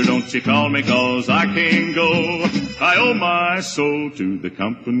 Peter, don't you call me, 'cause I can't go. I owe my soul to the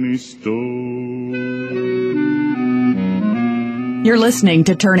company store. You're listening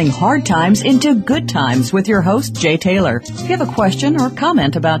to Turning Hard Times into Good Times with your host, Jay Taylor. If you have a question or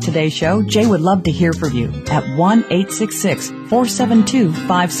comment about today's show, Jay would love to hear from you at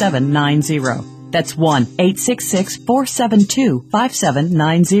 1-866-472-5790. That's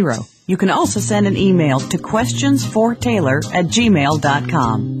 1-866-472-5790. You can also send an email to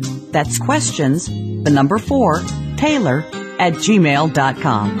questionsfortaylor@gmail.com. That's questions, the number 4,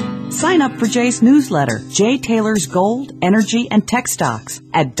 Taylor@gmail.com. Sign up for Jay's newsletter, Jay Taylor's Gold, Energy, and Tech Stocks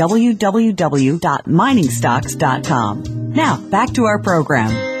at www.miningstocks.com. Now, back to our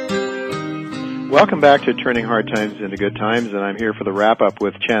program. Welcome back to Turning Hard Times into Good Times, and I'm here for the wrap-up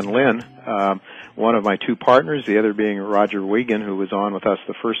with Chen Lin, one of my two partners, the other being Roger Wiegand, who was on with us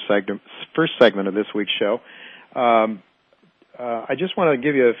the first segment of this week's show. I just want to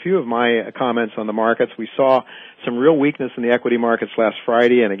give you a few of my comments on the markets. We saw some real weakness in the equity markets last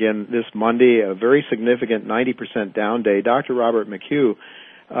Friday, and again this Monday, a very significant 90% down day. Dr. Robert McHugh,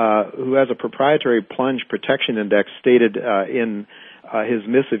 who has a proprietary plunge protection index, stated in his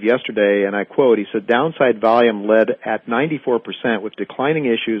missive yesterday, and I quote, he said, downside volume led at 94% with declining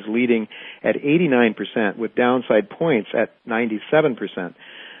issues leading at 89% with downside points at 97%.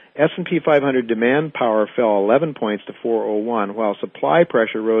 S&P 500 demand power fell 11 points to 401, while supply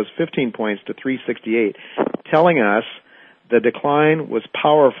pressure rose 15 points to 368, telling us the decline was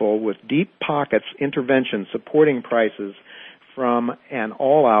powerful with deep pockets intervention supporting prices from an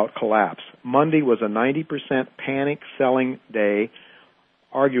all-out collapse. Monday was a 90% panic selling day,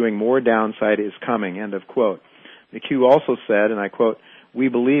 arguing more downside is coming, end of quote. McHugh also said, and I quote, we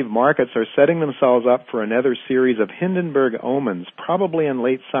believe markets are setting themselves up for another series of Hindenburg omens, probably in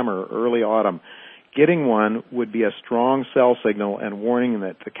late summer or early autumn. Getting one would be a strong sell signal and warning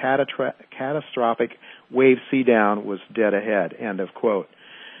that the catastrophic wave C-down was dead ahead, end of quote.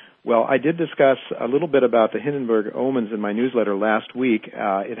 Well, I did discuss a little bit about the Hindenburg omens in my newsletter last week.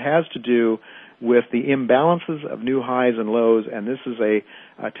 It has to do with the imbalances of new highs and lows, and this is a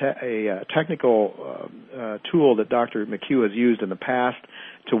technical tool that Dr. McHugh has used in the past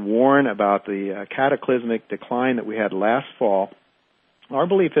to warn about the cataclysmic decline that we had last fall. Our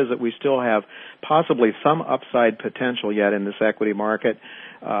belief is that we still have possibly some upside potential yet in this equity market.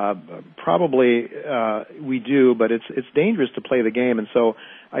 Probably we do, but it's dangerous to play the game, and so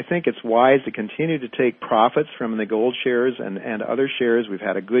I think it's wise to continue to take profits from the gold shares and other shares. We've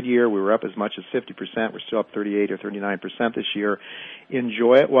had a good year. We were up as much as 50%. We're still up 38 or 39% this year.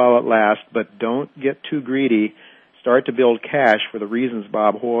 Enjoy it while it lasts, but don't get too greedy. Start to build cash for the reasons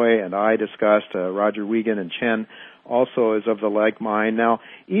Bob Hoy and I discussed. Roger Wiegand and Chen also is of the like mind. Now,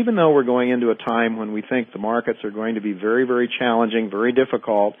 even though we're going into a time when we think the markets are going to be very, very challenging, very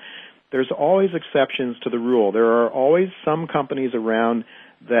difficult, there's always exceptions to the rule. There are always some companies around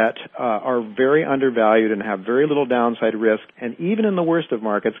that are very undervalued and have very little downside risk, and even in the worst of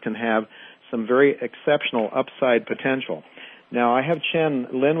markets can have some very exceptional upside potential. Now, I have Chen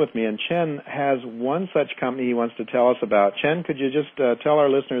Lin with me, and Chen has one such company he wants to tell us about. Chen, could you just tell our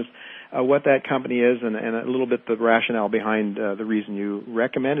listeners what that company is and a little bit the rationale behind the reason you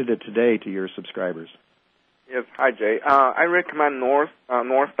recommended it today to your subscribers? Yes, hi, Jay. I recommend North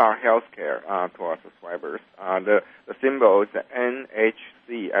Star Healthcare to our subscribers. The symbol is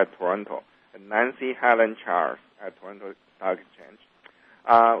NHC at Toronto, and Nancy Helen Charles at Toronto Stock Exchange.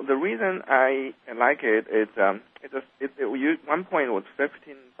 The reason I like it is one point it was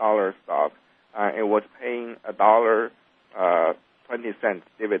 $15 stock. It was paying $1.20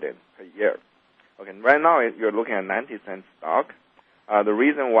 dividend per year. Okay, right now you're looking at 90-cent stock. The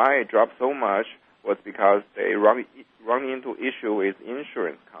reason why it dropped so much was because they run into issue with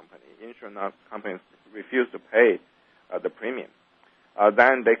insurance company. Insurance companies refuse to pay the premium.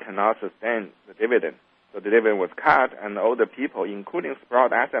 Then they cannot sustain the dividend. So the dividend was cut, and all the people, including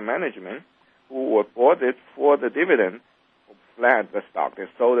Sprout Asset Management, who were bought it for the dividend, fled the stock. They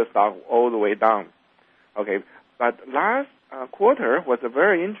sold the stock all the way down. Okay, but last quarter was a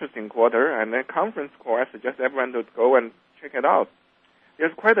very interesting quarter, and a conference call, I suggest everyone to go and check it out.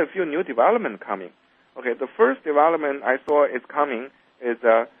 There's quite a few new developments coming. Okay, the first development I saw is coming is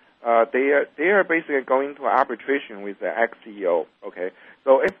they are basically going to arbitration with the ex-CEO. Okay,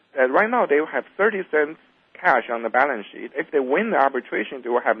 so if right now they will have 30 cents cash on the balance sheet. If they win the arbitration, they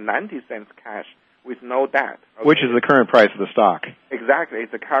will have 90 cents cash with no debt. Okay? Which is the current price of the stock. Exactly,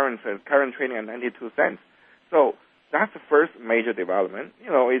 it's the current trading at 92 cents. So that's the first major development.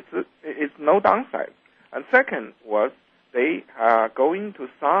 You know, it's no downside. And second was they are going to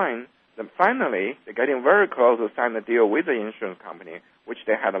sign. Finally, they're getting very close to sign the deal with the insurance company, which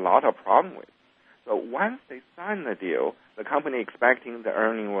they had a lot of problem with. So once they sign the deal, the company expecting the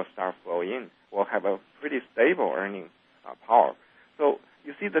earning will start flowing in, will have a pretty stable earning power. So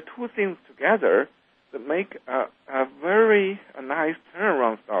you see the two things together that make a very nice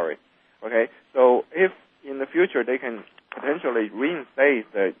turnaround story. Okay, so if in the future they can potentially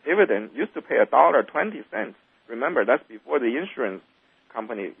reinstate the dividend, used to pay $1.20. Remember, that's before the insurance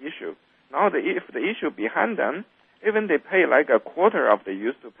company issue. Now, if the issue behind them, even they pay like a quarter of they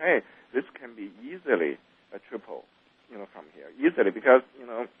used to pay, this can be easily a triple, you know, from here. Easily, because, you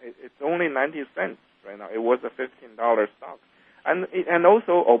know, it's only 90 cents right now. It was a $15 stock. And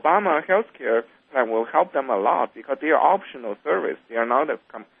also, Obama healthcare plan will help them a lot because they are optional service. They are not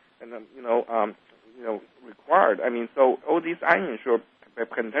required. I mean, so all these uninsured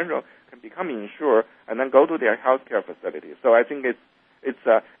potential can become insured and then go to their healthcare facilities. So I think it's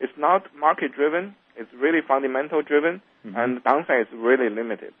not market driven. It's really fundamental driven, and the downside is really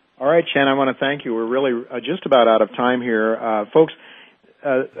limited. All right, Chen, I want to thank you. We're really just about out of time here. Folks,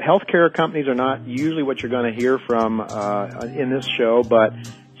 healthcare companies are not usually what you're going to hear from in this show, but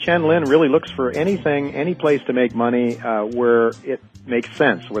Chen Lin really looks for anything, any place to make money where it makes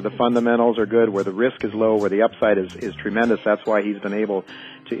sense, where the fundamentals are good, where the risk is low, where the upside is tremendous. That's why he's been able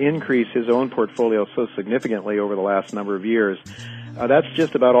to increase his own portfolio so significantly over the last number of years. That's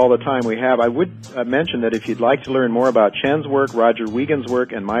just about all the time we have. I would mention that if you'd like to learn more about Chen's work, Roger Wiegand's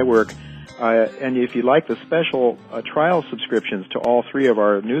work, and my work, and if you'd like the special trial subscriptions to all three of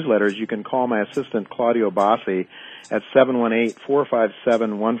our newsletters, you can call my assistant, Claudio Bassi, at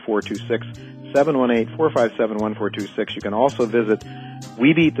 718-457-1426, 718-457-1426. You can also visit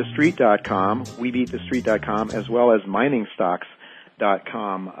WeBeatTheStreet.com, as well as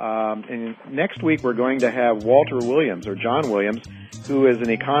miningstocks.com. And next week we're going to have Walter Williams, or John Williams, who is an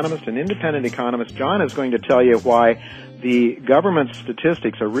economist, an independent economist. John is going to tell you why the government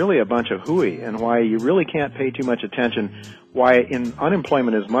statistics are really a bunch of hooey and why you really can't pay too much attention, why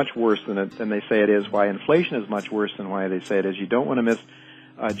unemployment is much worse than they say it is, why inflation is much worse than why they say it is. You don't want to miss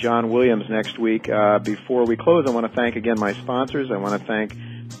John Williams next week. Before we close, I want to thank again my sponsors. I want to thank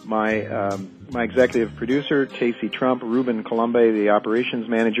my executive producer, Casey Trump, Ruben Colombe, the operations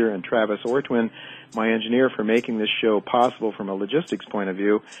manager, and Travis Ortwin, my engineer, for making this show possible from a logistics point of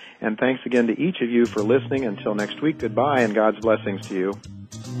view. And thanks again to each of you for listening. Until next week, goodbye and God's blessings to you.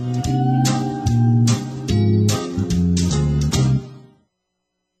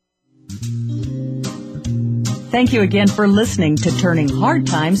 Thank you again for listening to Turning Hard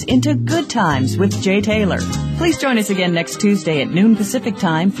Times into Good Times with Jay Taylor. Please join us again next Tuesday at noon Pacific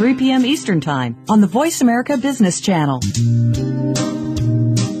Time, 3 p.m. Eastern Time on the Voice America Business Channel.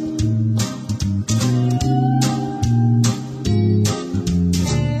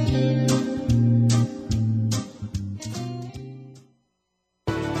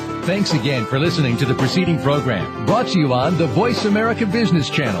 Thanks again for listening to the preceding program, brought to you on the Voice America Business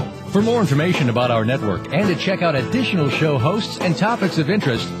Channel. For more information about our network and to check out additional show hosts and topics of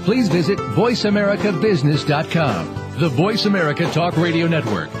interest, please visit VoiceAmericaBusiness.com. The Voice America Talk Radio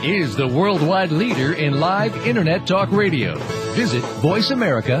Network is the worldwide leader in live Internet talk radio. Visit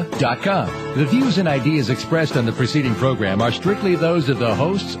VoiceAmerica.com. The views and ideas expressed on the preceding program are strictly those of the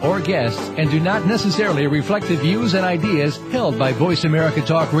hosts or guests and do not necessarily reflect the views and ideas held by Voice America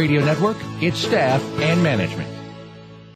Talk Radio Network, its staff, and management.